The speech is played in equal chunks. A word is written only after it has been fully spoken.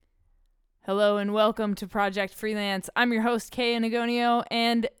Hello and welcome to Project Freelance. I'm your host, Kay Anagonio,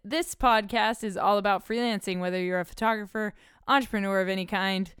 and this podcast is all about freelancing, whether you're a photographer, entrepreneur of any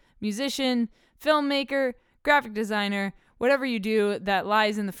kind, musician, filmmaker, graphic designer, whatever you do that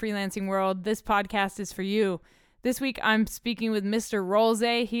lies in the freelancing world, this podcast is for you. This week I'm speaking with Mr.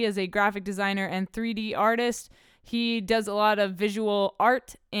 Rolze. He is a graphic designer and 3D artist. He does a lot of visual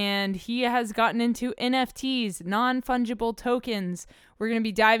art, and he has gotten into NFTs, non-fungible tokens. We're going to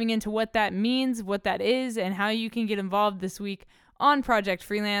be diving into what that means, what that is, and how you can get involved this week on Project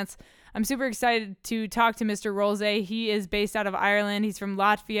Freelance. I'm super excited to talk to Mr. Rolze. He is based out of Ireland. He's from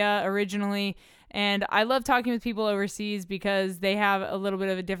Latvia originally, and I love talking with people overseas because they have a little bit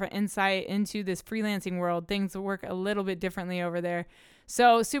of a different insight into this freelancing world. Things work a little bit differently over there.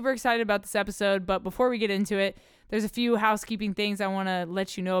 So super excited about this episode, but before we get into it, there's a few housekeeping things I want to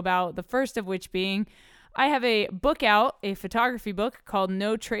let you know about. The first of which being, I have a book out, a photography book called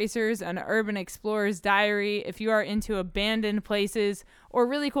No Tracers, an Urban Explorer's Diary. If you are into abandoned places or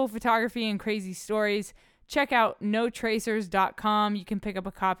really cool photography and crazy stories, check out notracers.com. You can pick up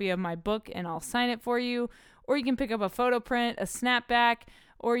a copy of my book and I'll sign it for you, or you can pick up a photo print, a snapback,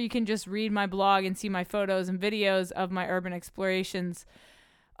 or you can just read my blog and see my photos and videos of my urban explorations.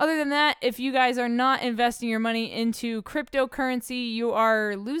 Other than that, if you guys are not investing your money into cryptocurrency, you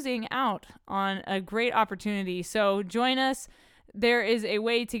are losing out on a great opportunity. So join us. There is a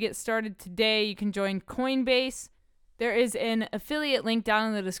way to get started today. You can join Coinbase. There is an affiliate link down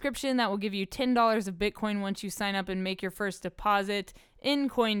in the description that will give you $10 of Bitcoin once you sign up and make your first deposit in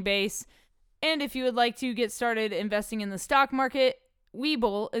Coinbase. And if you would like to get started investing in the stock market,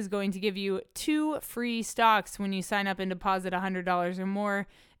 Webull is going to give you 2 free stocks when you sign up and deposit $100 or more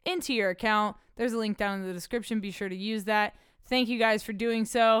into your account. There's a link down in the description. Be sure to use that. Thank you guys for doing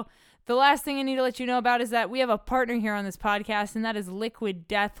so. The last thing I need to let you know about is that we have a partner here on this podcast, and that is Liquid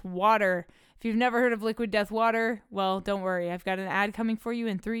Death Water. If you've never heard of Liquid Death Water, well, don't worry. I've got an ad coming for you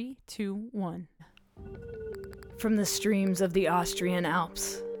in 3, 2, 1. From the streams of the Austrian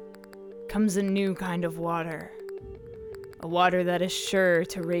Alps comes a new kind of water. A water that is sure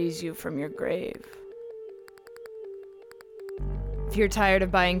to raise you from your grave. If you're tired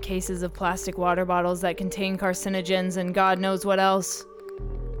of buying cases of plastic water bottles that contain carcinogens and God knows what else,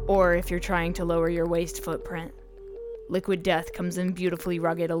 or if you're trying to lower your waste footprint, Liquid Death comes in beautifully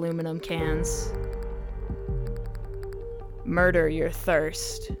rugged aluminum cans. Murder your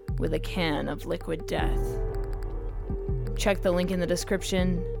thirst with a can of Liquid Death. Check the link in the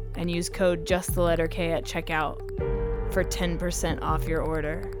description and use code JUSTTHELETTERK at checkout for 10% off your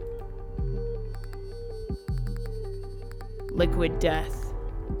order. Liquid Death.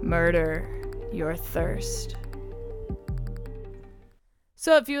 Murder your thirst.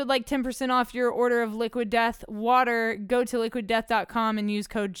 So if you would like 10% off your order of Liquid Death water, go to liquiddeath.com and use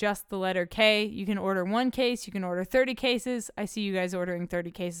code JUSTTHELETTERK. You can order 1 case, you can order 30 cases. I see you guys ordering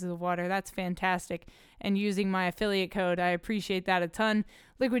 30 cases of water. That's fantastic. And using my affiliate code, I appreciate that a ton.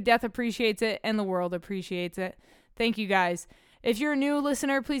 Liquid Death appreciates it, and the world appreciates it. Thank you guys. If you're a new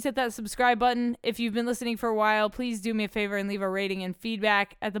listener, please hit that subscribe button. If you've been listening for a while, please do me a favor and leave a rating and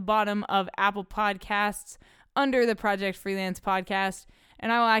feedback at the bottom of Apple Podcasts under the Project Freelance podcast.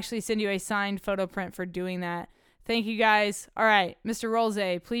 And I will actually send you a signed photo print for doing that. Thank you guys. All right, Mr.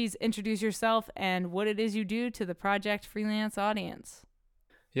 Rolze, please introduce yourself and what it is you do to the Project Freelance audience.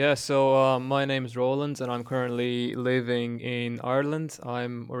 Yeah, so my name is Roland, and I'm currently living in Ireland.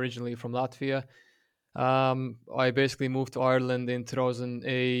 I'm originally from Latvia. I basically moved to Ireland in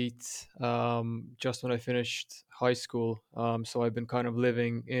 2008, just when I finished high school. So I've been kind of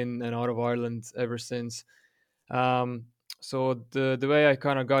living in and out of Ireland ever since. Um, so the way I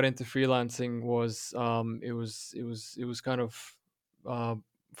kind of got into freelancing was it was kind of uh,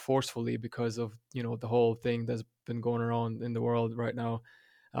 forcefully because of the whole thing that's been going around in the world right now.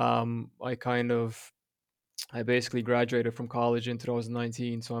 I kind of I basically graduated from college in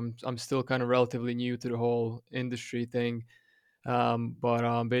 2019, so I'm still kind of relatively new to the whole industry thing.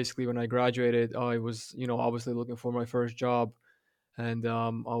 But basically, when I graduated, I was obviously looking for my first job, and I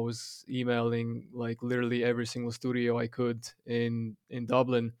was emailing like literally every single studio I could in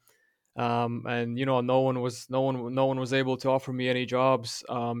Dublin. And no one was able to offer me any jobs.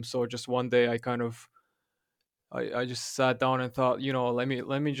 So just one day, I just sat down and thought, let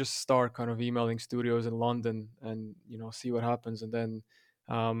me just start kind of emailing studios in London and see what happens. And then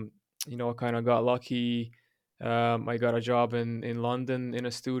um, I kind of got lucky. I got a job in London in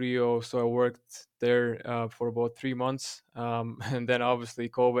a studio, so I worked there for about 3 months. And then obviously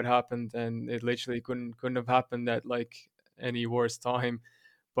COVID happened, and it literally couldn't have happened at like any worse time.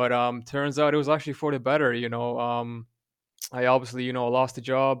 But turns out it was actually for the better. I obviously lost the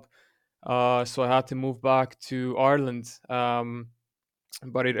job. So I had to move back to Ireland.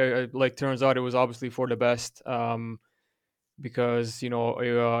 But it like turns out it was obviously for the best. Because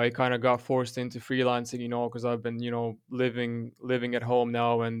I kind of got forced into freelancing, because I've been living at home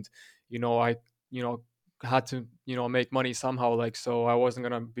now, and I you know had to make money somehow, like, so I wasn't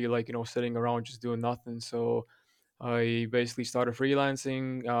gonna be like sitting around just doing nothing. So I basically started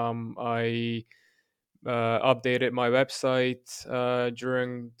freelancing. I updated my website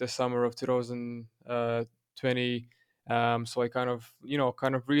during the summer of 2020. So I kind of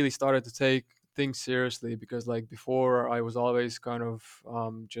really started to take things seriously, because like before I was always kind of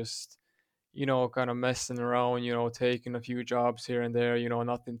just kind of messing around, taking a few jobs here and there,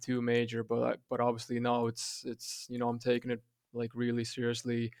 nothing too major. But obviously now it's I'm taking it like really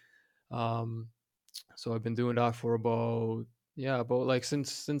seriously. Um, so I've been doing that for about like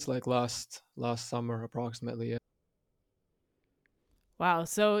since like last summer approximately. Yeah. Wow.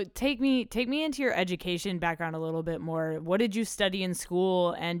 So take me into your education background a little bit more. What did you study in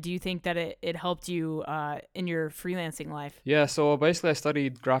school, and do you think that it helped you in your freelancing life? Yeah, so basically I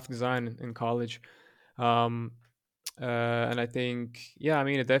studied graphic design in college. Um, and I think, yeah, I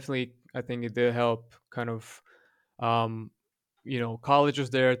mean, I think it did help kind of, um, college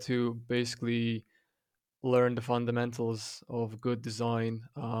was there to basically learn the fundamentals of good design.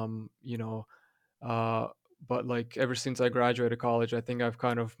 Uh, but like ever since I graduated college, I think I've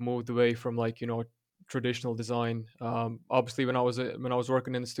kind of moved away from like traditional design. Obviously, when I was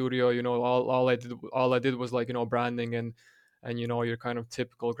working in the studio, all I did was like branding and your kind of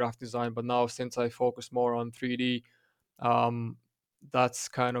typical graphic design. But now since I focus more on 3D, um that's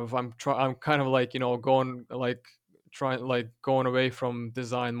kind of I'm kind of like going like trying like going away from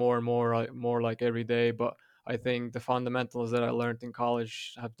design more and more, more like every day. But I think the fundamentals that I learned in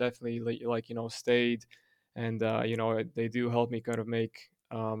college have definitely like stayed, and they do help me kind of make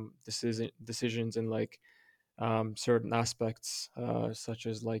decisions in like certain aspects, such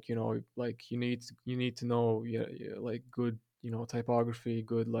as like like you need to know, yeah, yeah, like good typography,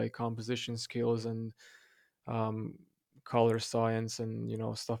 good like composition skills, and um, color science, and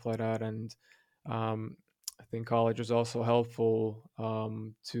stuff like that. And um, I think college was also helpful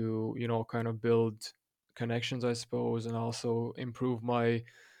to kind of build connections, I suppose, and also improve my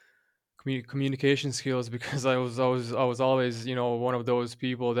communication skills, because I was always one of those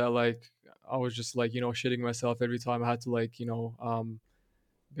people that like I was just like shitting myself every time I had to like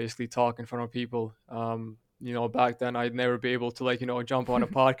basically talk in front of people. Back then I'd never be able to like jump on a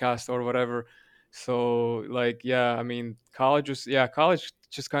podcast or whatever. So like, yeah, I mean, college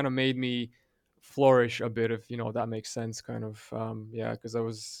just kind of made me flourish a bit, if that makes sense, kind of. Yeah, because I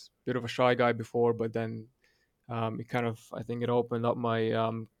was a bit of a shy guy before, but then it kind of, I think it opened up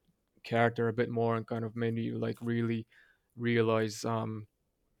my character a bit more, and kind of made me like really realize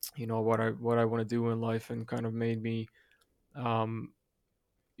what I want to do in life, and kind of made me um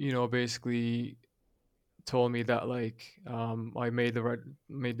basically told me that like I made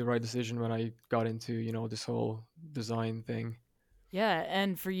the right decision when I got into this whole design thing. Yeah,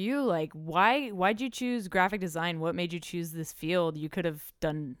 and for you, like, why'd you choose graphic design? What made you choose this field? You could have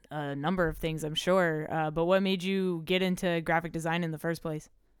done a number of things, I'm sure, but what made you get into graphic design in the first place?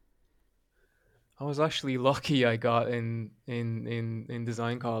 I was actually lucky. I got in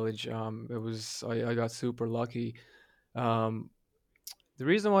design college. I got super lucky. Um, the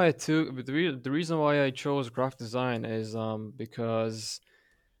reason why I chose graphic design is because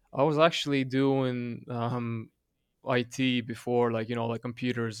I was actually doing IT before, like like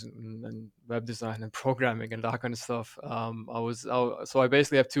computers and web design and programming and that kind of stuff. So I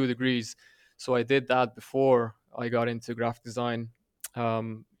basically have 2 degrees. So I did that before I got into graphic design.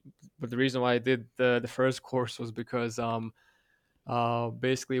 Um, but the reason why I did the first course was because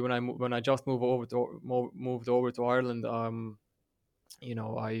basically when I just moved over to Ireland, I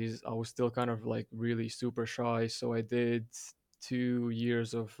was still kind of like really super shy. So I did 2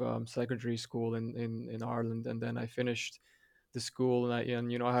 years of secondary school in Ireland, and then I finished the school,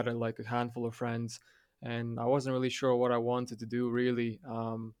 and I had like a handful of friends, and I wasn't really sure what I wanted to do really.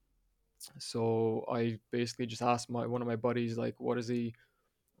 So I basically just asked my one of my buddies, like, what does he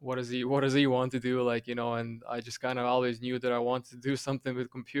want to do, like, and I just kind of always knew that I wanted to do something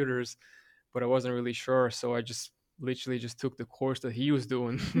with computers, but I wasn't really sure. So I just literally just took the course that he was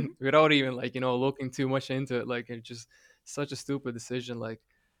doing without even like looking too much into it. Like, it's just such a stupid decision. Like,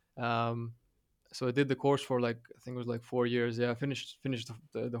 um, so I did the course for like, I think it was like 4 years. Yeah, I finished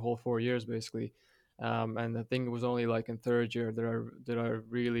the whole 4 years basically. And I think it was only like in third year that I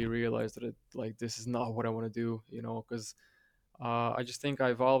really realized that like this is not what I want to do. Because I just think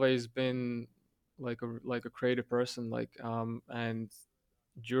I've always been like a creative person, like and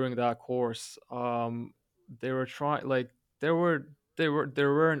during that course, they were trying like there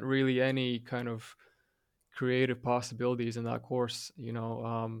weren't really any kind of creative possibilities in that course.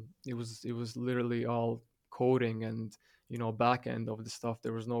 It was literally all coding and back end of the stuff.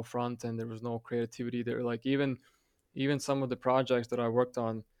 There was no front end. There was no creativity there. Like even some of the projects that I worked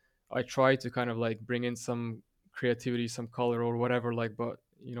on, I tried to kind of like bring in some creativity, some color or whatever. Like, but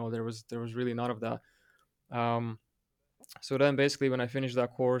there was really none of that. Um, so then basically when I finished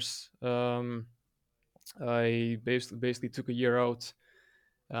that course, I basically took a year out,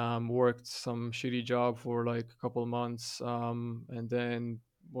 worked some shitty job for like a couple of months, and then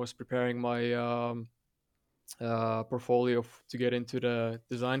was preparing my portfolio to get into the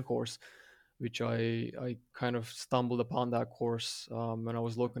design course, which I kind of stumbled upon that course, and I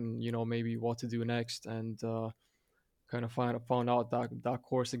was looking, maybe what to do next, and kind of found out that that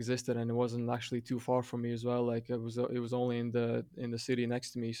course existed, and it wasn't actually too far from me as well. Like it was only in the city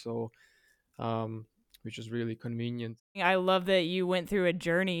next to me, so um, which is really convenient. I love that you went through a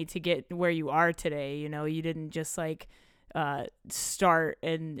journey to get where you are today. You didn't just like start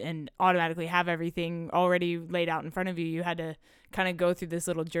and automatically have everything already laid out in front of you. You had to kind of go through this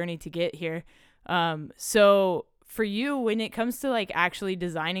little journey to get here. So for you, when it comes to like actually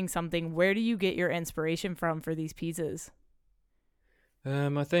designing something, where do you get your inspiration from for these pieces?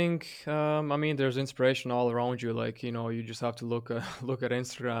 I think, I mean, there's inspiration all around you. Like, you just have to look at look at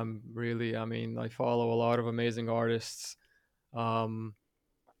Instagram. Really, I mean, I follow a lot of amazing artists. Um,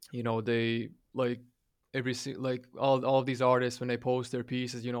 they like like all of these artists when they post their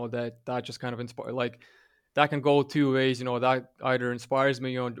pieces. That just kind of inspire. Like, that can go two ways. That either inspires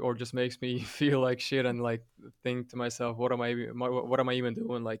me or just makes me feel like shit and like think to myself, what am I even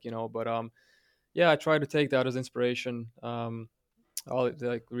doing? Like, but yeah, I try to take that as inspiration. All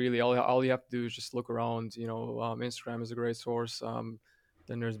you have to do is just look around. Instagram is a great source.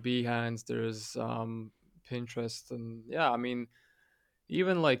 Then there's Behance, there's Pinterest, and yeah, I mean,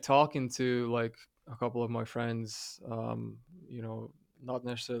 even like talking to like a couple of my friends, you know not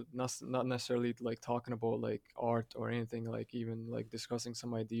necessarily like talking about like art or anything, like even like discussing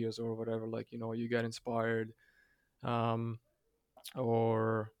some ideas or whatever, like you get inspired, um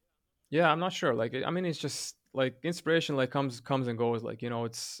or yeah, I'm not sure. Like, I mean, it's just like inspiration, like comes and goes. Like,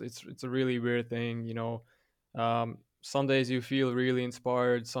 it's a really weird thing. Some days you feel really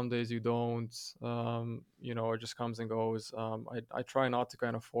inspired, some days you don't. It just comes and goes. I try not to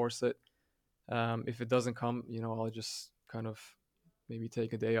kind of force it. If it doesn't come, I'll just kind of maybe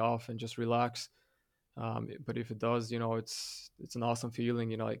take a day off and just relax. But if it does, it's an awesome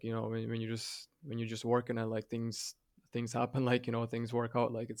feeling. Like when you're just working and like things happen, like things work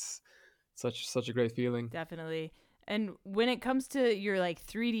out. Like it's such a great feeling. Definitely. And when it comes to your like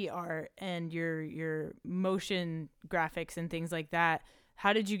 3D art and your motion graphics and things like that,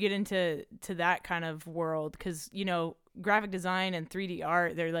 how did you get into that kind of world? Because graphic design and 3D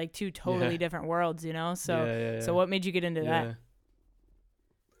art, they're like two Yeah, totally different worlds. So yeah, yeah, so yeah, what made you get into that? yeah.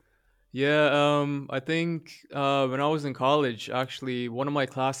 Yeah, I think when I was in college, actually, one of my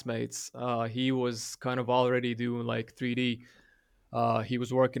classmates, he was kind of already doing like 3D. He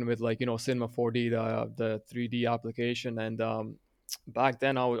was working with like Cinema 4D, the 3D application, and back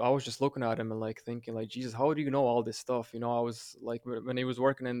then I was just looking at him and like thinking like, Jesus, how do you know all this stuff? I was like when he was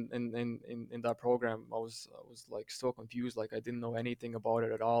working in that program, I was like so confused, like I didn't know anything about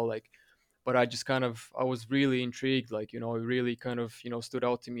it at all, like. But I was really intrigued, like it really kind of stood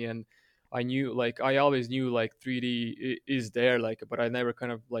out to me, and I always knew like 3D is there, like, but I never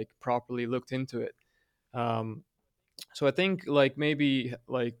kind of like properly looked into it. Um, so I think like maybe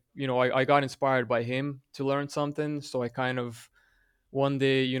like I got inspired by him to learn something. So I kind of one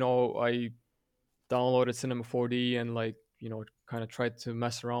day I downloaded Cinema 4D and like kind of tried to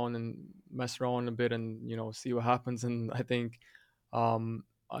mess around a bit and see what happens. And I think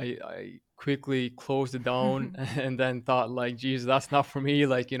I quickly closed it down and then thought like, geez, that's not for me.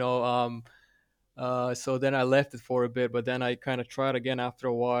 Like so then I left it for a bit, but then I kind of tried again after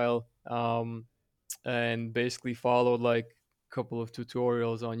a while. And basically followed like a couple of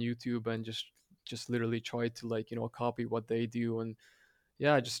tutorials on YouTube and just literally tried to like copy what they do, and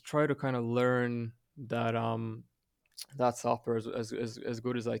yeah, just try to kind of learn that software as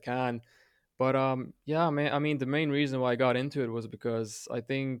good as I can. But yeah, man, I mean, the main reason why I got into it was because I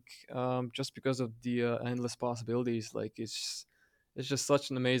think just because of the endless possibilities. Like it's just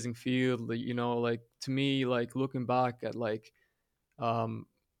such an amazing field. Like, like to me, like looking back at like um,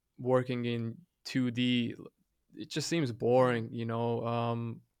 working in 2D, it just seems Yeah. boring.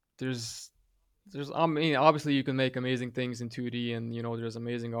 There's I mean, obviously you can make amazing things in 2D, and there's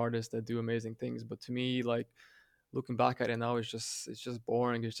amazing artists that do amazing things. But to me, like looking back at it now, it's just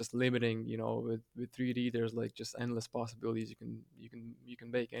boring. It's just limiting. With 3D, there's like just endless possibilities. You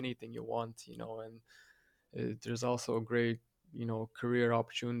can make anything you want. And there's also great career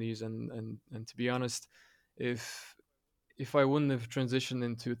opportunities. And to be honest, if if I wouldn't have transitioned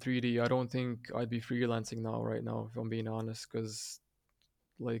into 3D, I don't think I'd be freelancing now, right now, if I'm being honest, because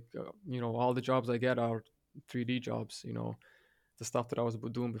like all the jobs I get are 3D jobs. The stuff that I was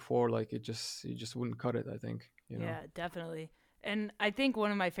doing before, like it just wouldn't cut it. I think. Yeah, definitely. And I think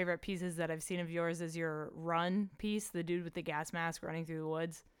one of my favorite pieces that I've seen of yours is your run piece, the dude with the gas mask running through the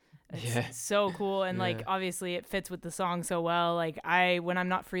woods. It's Yeah, so cool, and like yeah, obviously it fits with the song so well. Like when I'm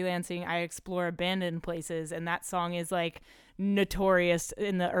not freelancing, I explore abandoned places, and that song is like notorious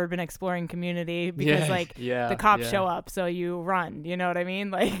in the urban exploring community because yeah, like the yeah, cops yeah, show up, so you run. You know what I mean?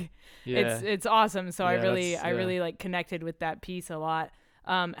 Like it's yeah, it's awesome. So I yeah. really That's I yeah. really like connected with that piece a lot.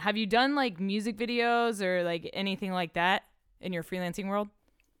 Have you done like music videos or like anything like that in your freelancing world?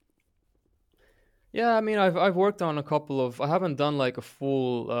 Yeah, I mean, I've worked on a couple of. I haven't done like a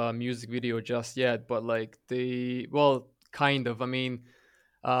full music video just yet, but like well, kind of. I mean,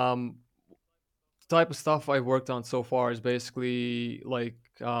 um, the type of stuff I've worked on so far is basically like,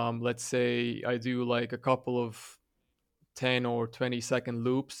 let's say I do like a couple of 10 or 20 second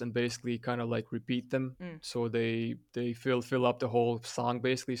loops and basically kind of like repeat them, Mm. so they fill up the whole song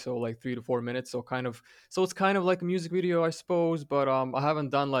basically, so like 3 to 4 minutes, so it's kind of like a music video, I suppose, but I haven't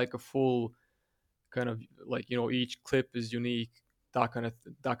done like a full kind of like each clip is unique, that kind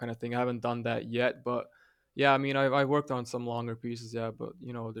of thing. I haven't done that yet, but yeah, I mean, I worked on some longer pieces, yeah, but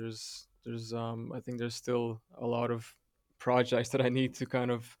there's I think there's still a lot of projects that I need to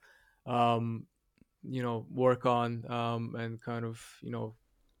kind of um work on, and kind of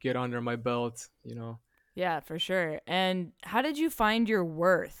get under my belt. Yeah, for sure. And how did you find your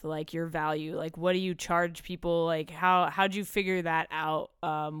worth, like your value? Like what do you charge people? Like how'd you figure that out?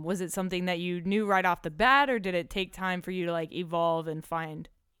 Was it something that you knew right off the bat or did it take time for you to like evolve and find?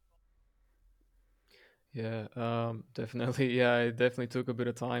 Yeah, definitely. Yeah, it definitely took a bit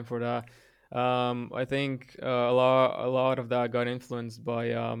of time for that. I think a lot of that got influenced by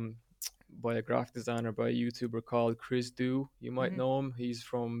a graphic designer, by a YouTuber called Chris Do. You might Mhm. know him. He's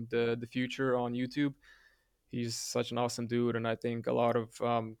from the future on YouTube. He's such an awesome dude, and I think a lot of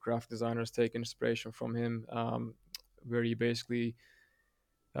graphic designers take inspiration from him. Where he basically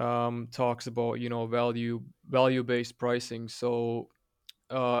talks about value based pricing. So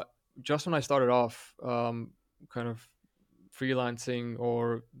uh, just when I started off, kind of freelancing,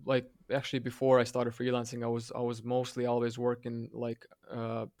 or like actually before I started freelancing, I was mostly always working like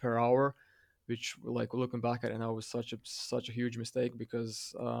per hour, which, like, looking back at it now, was such a huge mistake,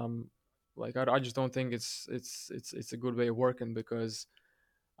 because like I just don't think it's a good way of working, because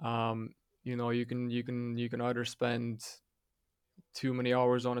um, you can either spend too many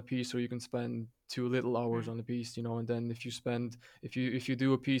hours on a piece, or you can spend too little hours Mm. on a piece, and then if you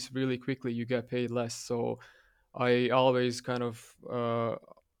do a piece really quickly, you get paid less. So I always kind of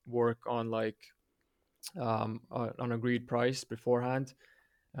work on like an agreed price beforehand.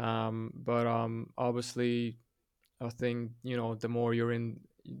 But obviously, I think the more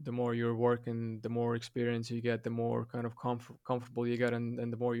you're working, the more experience you get, the more kind of comfortable you get,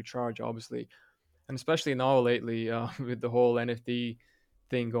 and the more you charge, obviously. And especially now lately, with the whole NFT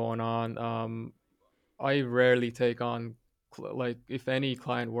thing going on, I rarely take on like, if any,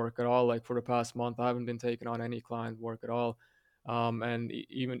 client work at all. Like, for the past month, I haven't been taking on any client work at all. And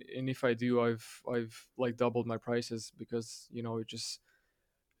even if I do, I've like doubled my prices, because it just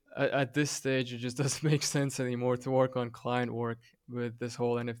at this stage, it just doesn't make sense anymore to work on client work with this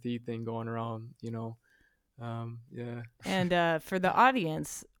whole NFT thing going around. Yeah. And for the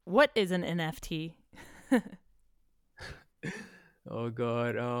audience, what is an NFT? Oh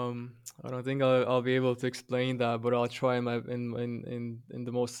God, I don't think I'll be able to explain that, but I'll try my in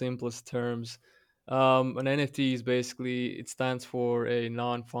the most simplest terms. An NFT is basically, it stands for a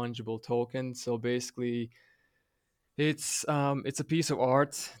non-fungible token. So basically, it's a piece of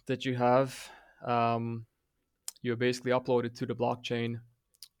art that you have. Um, you basically upload it to the blockchain,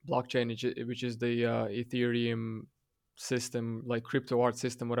 which is the Ethereum system, like crypto art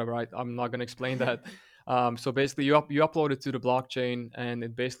system, whatever. I'm not gonna explain that. So basically, you upload it to the blockchain, and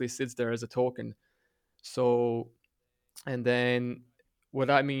it basically sits there as a token. So, and then what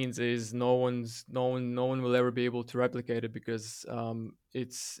that means is no one will ever be able to replicate it, because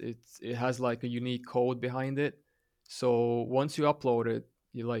it has like a unique code behind it. So once you upload it,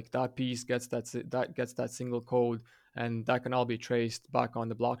 you like that piece gets that gets that single code, and that can all be traced back on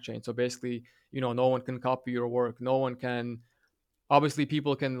the blockchain. So basically, no one can copy your work, no one can obviously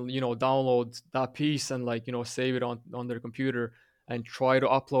people can, download that piece and like, save it on their computer and try to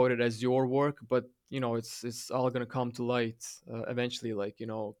upload it as your work, but it's all going to come to light eventually, like,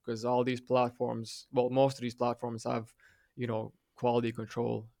 because all these platforms, well, most of these platforms have, quality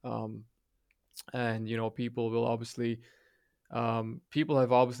control. And people will obviously, people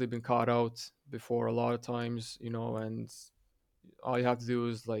have obviously been caught out before a lot of times, and all you have to do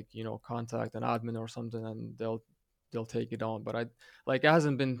is like, contact an admin or something, and they'll take it on. But I like, it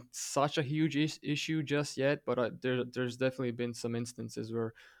hasn't been such a huge issue just yet, but there's definitely been some instances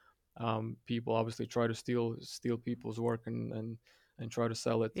where people obviously try to steal people's work and try to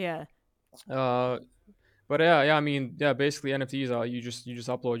sell it. Yeah. uh but yeah, I mean, yeah, basically NFTs are, you just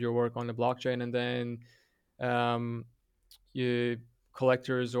upload your work on the blockchain, and then um you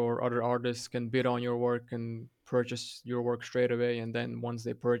collectors or other artists can bid on your work and purchase your work straight away. And then once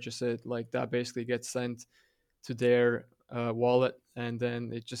they purchase it, like, that basically gets sent to their wallet, and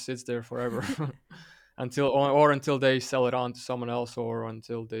then it just sits there forever until they sell it on to someone else, or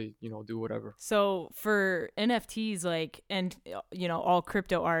until they, do whatever. So for NFTs, like, and all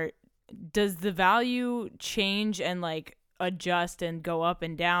crypto art, does the value change and like adjust and go up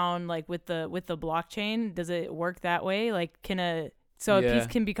and down like with the blockchain? Does it work that way? Like, a piece Yeah.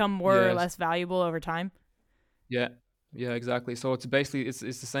 can become more or Yes. less valuable over time? Yeah. Yeah, exactly. So it's basically, it's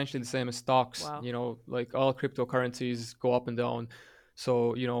essentially the same as stocks. Wow. Like, all cryptocurrencies go up and down.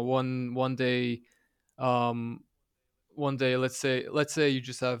 So one day, um let's say you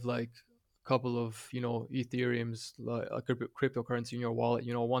just have like a couple of, ethereums, like a cryptocurrency in your wallet.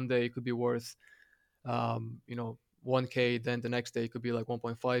 One day it could be worth 1k, then the next day it could be like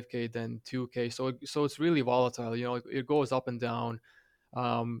 1.5k, then 2k. So it's really volatile. It goes up and down.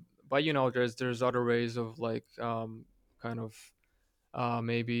 But there's other ways of like, kind of,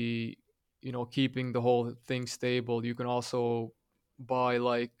 maybe, keeping the whole thing stable. You can also buy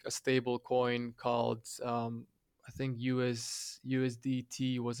like a stable coin called, I think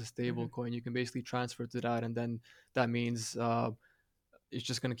USDT was a stable Hmm. coin. You can basically transfer to that, and then that means it's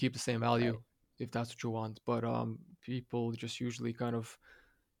just going to keep the same Right. value if that's what you want. But people just usually kind of,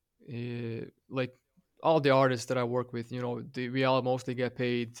 like, all the artists that I work with, we all mostly get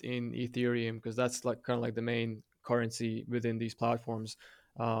paid in Ethereum, because that's like kind of like the main currency within these platforms.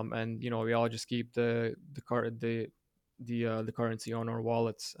 And we all just keep the currency on our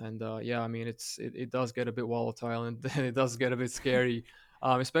wallets. And yeah, I mean, it does get a bit volatile, and then it does get a bit scary,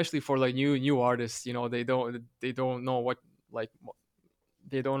 especially for like new artists. They don't know what, like,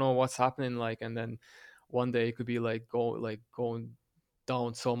 they don't know what's happening, like. And then one day it could be like going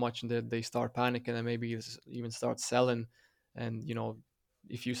down so much, and then they start panicking, and maybe even start selling. And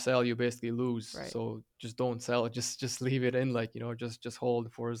if you sell, you basically lose. Right. So just don't sell it. Just leave it in, like, just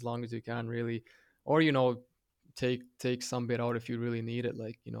hold for as long as you can, really. Or take some bit out if you really need it,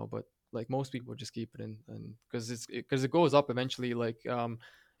 like. But like, most people just keep it in, and because it goes up eventually, like,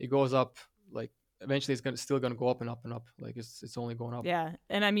 it goes up, like, eventually it's still gonna go up and up and up, like, it's only going up. Yeah.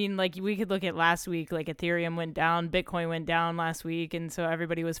 And I mean, like, we could look at last week, like Ethereum went down, Bitcoin went down last week, and so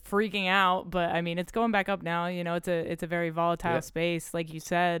everybody was freaking out, but I mean, it's going back up now. It's a very volatile Yeah. space, like you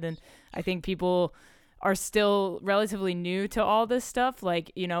said, and I think people are still relatively new to all this stuff.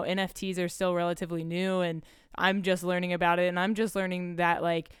 Like, NFTs are still relatively new, and I'm just learning about it, and I'm just learning that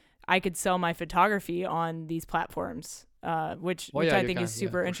like I could sell my photography on these platforms, which Oh which yeah, I you think is can, yeah,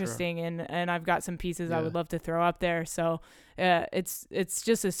 super for sure. interesting, and I've got some pieces I Yeah. would love to throw up there. So it's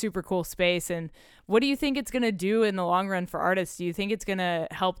just a super cool space. And what do you think it's gonna do in the long run for artists? Do you think it's gonna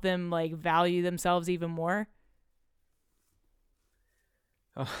help them like value themselves even more?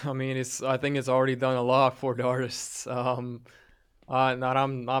 I mean, I think it's already done a lot for the artists. Not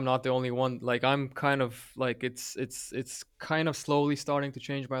I'm not the only one. Like, I'm kind of like, it's kind of slowly starting to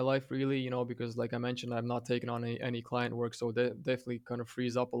change my life, really. Because like I mentioned, I've not taken on any client work, so that definitely kind of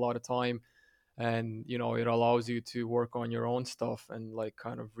frees up a lot of time. And it allows you to work on your own stuff, and like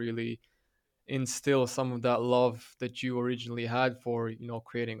kind of really instill some of that love that you originally had for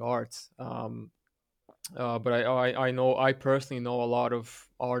creating art. But I know, I personally know a lot of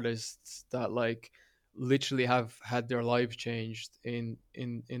artists that, like, literally have had their life changed in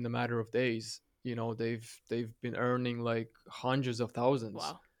the matter of days. They've been earning like hundreds of thousands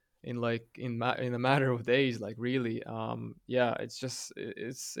Wow. in a matter of days, like, really. Yeah, it's just,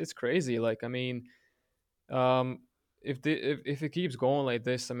 it's crazy. Like, I mean, um if it keeps going like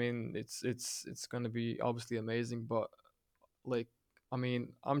this, I mean, it's gonna be obviously amazing. But like, I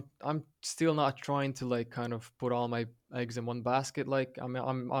mean, I'm still not trying to like kind of put all my eggs in one basket. Like, I mean,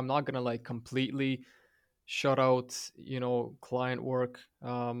 I'm not gonna like completely shut out client work,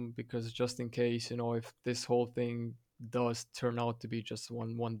 because just in case, if this whole thing does turn out to be just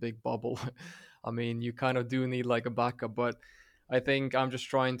one big bubble. I mean, you kind of do need like a backup, but I think I'm just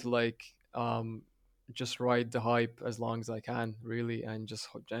trying to like just ride the hype as long as I can, really, and just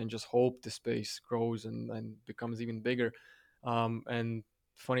hope the space grows and becomes even bigger. And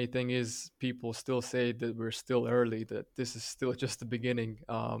funny thing is, people still say that we're still early, that this is still just the beginning.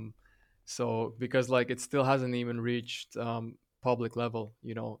 So because like it still hasn't even reached public level,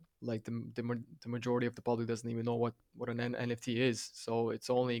 like the majority of the public doesn't even know what an NFT is. So it's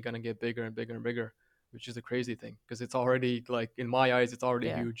only gonna get bigger and bigger and bigger, which is a crazy thing because it's already like in my eyes it's already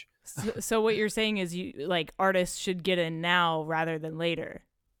Yeah. huge. So what you're saying is you like artists should get in now rather than later.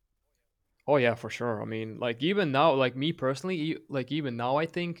 Oh yeah, for sure. I mean, like even now, like me personally, like even now, I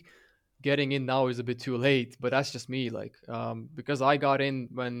think getting in now is a bit too late. But that's just me, like, because I got in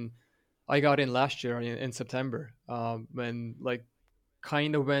last year in September, when like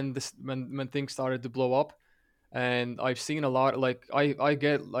kind of when things started to blow up, and I've seen a lot. Like I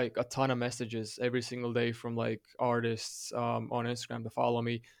get like a ton of messages every single day from like artists on Instagram to follow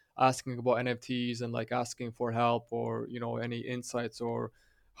me, asking about NFTs and like asking for help or any insights or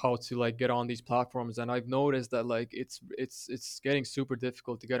how to like get on these platforms. And I've noticed that like it's getting super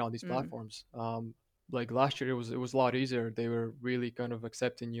difficult to get on these Mm. platforms. Like last year it was a lot easier. They were really kind of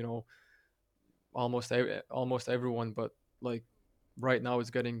accepting almost everyone, but like right now it's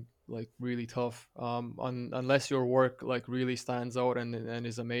getting like really tough. Unless your work like really stands out and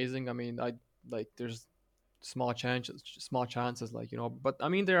is amazing. I mean, I like there's small chances, like but I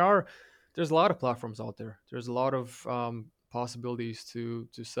mean there's a lot of platforms out there. There's a lot of possibilities to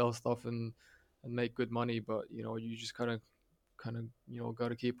sell stuff and make good money, but you just kind of got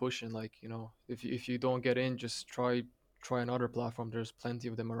to keep pushing. Like if you don't get in, just try another platform. There's plenty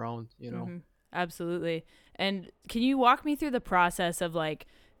of them around. Mm-hmm. Absolutely. And can you walk me through the process of like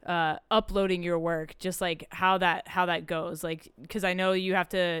uploading your work, just like how that goes? Like, because I know you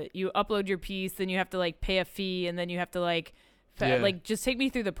upload your piece, then you have to like pay a fee, and then you have to like Yeah. like just take me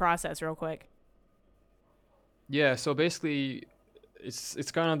through the process real quick. Yeah, so basically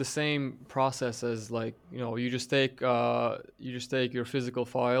it's kind of the same process as like you just take your physical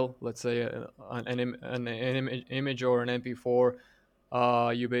file, let's say an image or an MP4.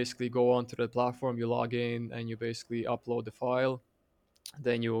 You basically go onto the platform, you log in, and you basically upload the file.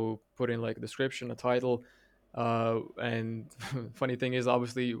 Then you put in like a description, a title, and funny thing is,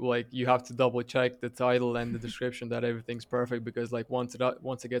 obviously, like you have to double check the title and the description that everything's perfect, because like once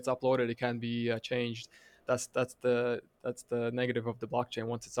it gets uploaded, it can be changed. That's the negative of the blockchain.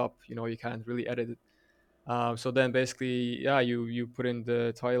 Once it's up, you can't really edit it. So then basically, yeah, you put in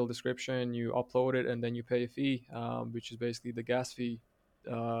the title, description, you upload it, and then you pay a fee, which is basically the gas fee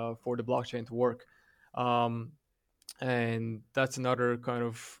for the blockchain to work. Um, and that's another kind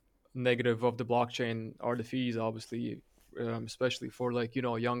of negative of the blockchain, are the fees, obviously, especially for like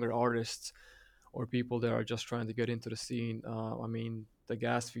younger artists or people that are just trying to get into the scene. I mean, the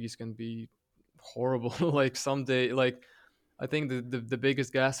gas fees can be horrible. Like someday, like I think the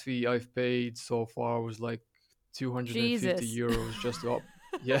biggest gas fee I've paid so far was like 250 Jesus. euros just to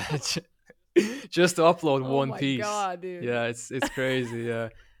yeah, just to upload Oh one my piece. god, dude. Yeah, it's crazy. Yeah,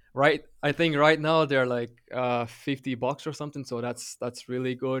 right. I think right now they're like $50 or something, so that's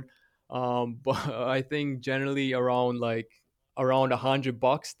really good. But I think generally around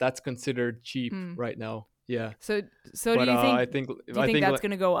 $100, that's considered cheap Hmm. right now. Yeah, So but do I think you I think think that's like,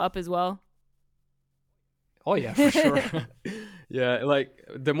 gonna go up as well? oh yeah, for sure. Yeah, like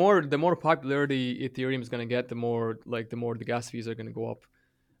the more popularity Ethereum is gonna get, the more the gas fees are gonna go up.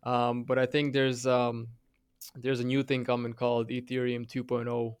 But I think there's a new thing coming called Ethereum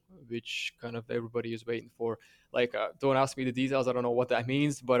 2.0, which kind of everybody is waiting for. Like, don't ask me the details. I don't know what that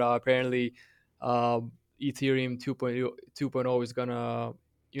means, but apparently, Ethereum 2.0 is gonna,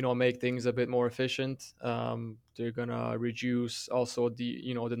 make things a bit more efficient. They're gonna reduce also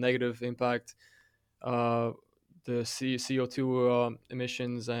the negative impact, uh, the CO2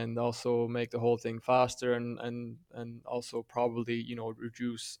 emissions, and also make the whole thing faster, and also probably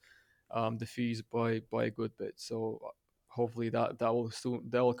reduce the fees by a good bit. So hopefully that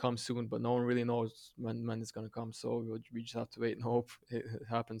will come soon, but no one really knows when it's gonna come. So we just have to wait and hope it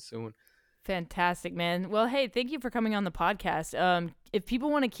happens soon. Fantastic, man. Well, hey, thank you for coming on the podcast. If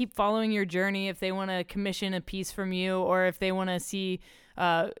people want to keep following your journey, if they want to commission a piece from you, or if they want to see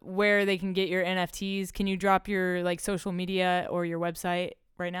where they can get your NFTs, can you drop your like social media or your website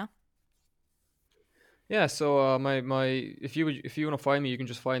right now? Yeah, so my if you want to find me, you can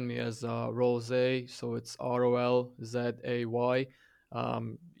just find me as Rolzay. So it's ROLZAY.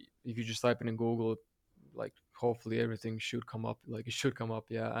 Um, if you just type it in Google, like hopefully everything should come up like it should come up.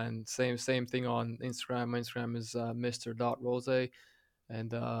 Yeah, and same thing on Instagram. My Instagram is Mr.Rose,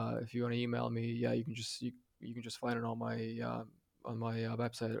 and if you want to email me, yeah, you can just find it on my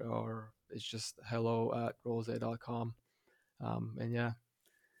website, or it's just hello@rose.com. And yeah,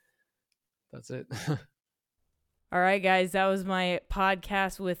 that's it. All right, guys, that was my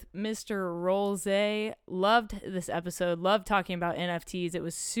podcast with Mr. Rolze. Loved this episode. Loved talking about NFTs. It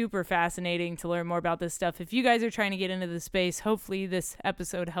was super fascinating to learn more about this stuff. If you guys are trying to get into the space, hopefully this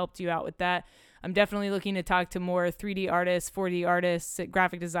episode helped you out with that. I'm definitely looking to talk to more 3D artists, 4D artists,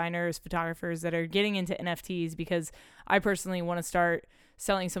 graphic designers, photographers that are getting into NFTs, because I personally want to start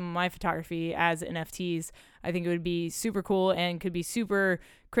selling some of my photography as NFTs. I think it would be super cool and could be super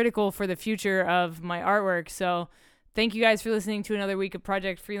critical for the future of my artwork. So thank you guys for listening to another week of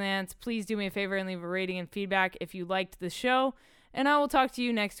Project Freelance. Please do me a favor and leave a rating and feedback if you liked the show. And I will talk to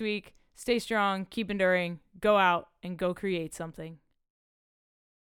you next week. Stay strong, keep enduring, go out and go create something.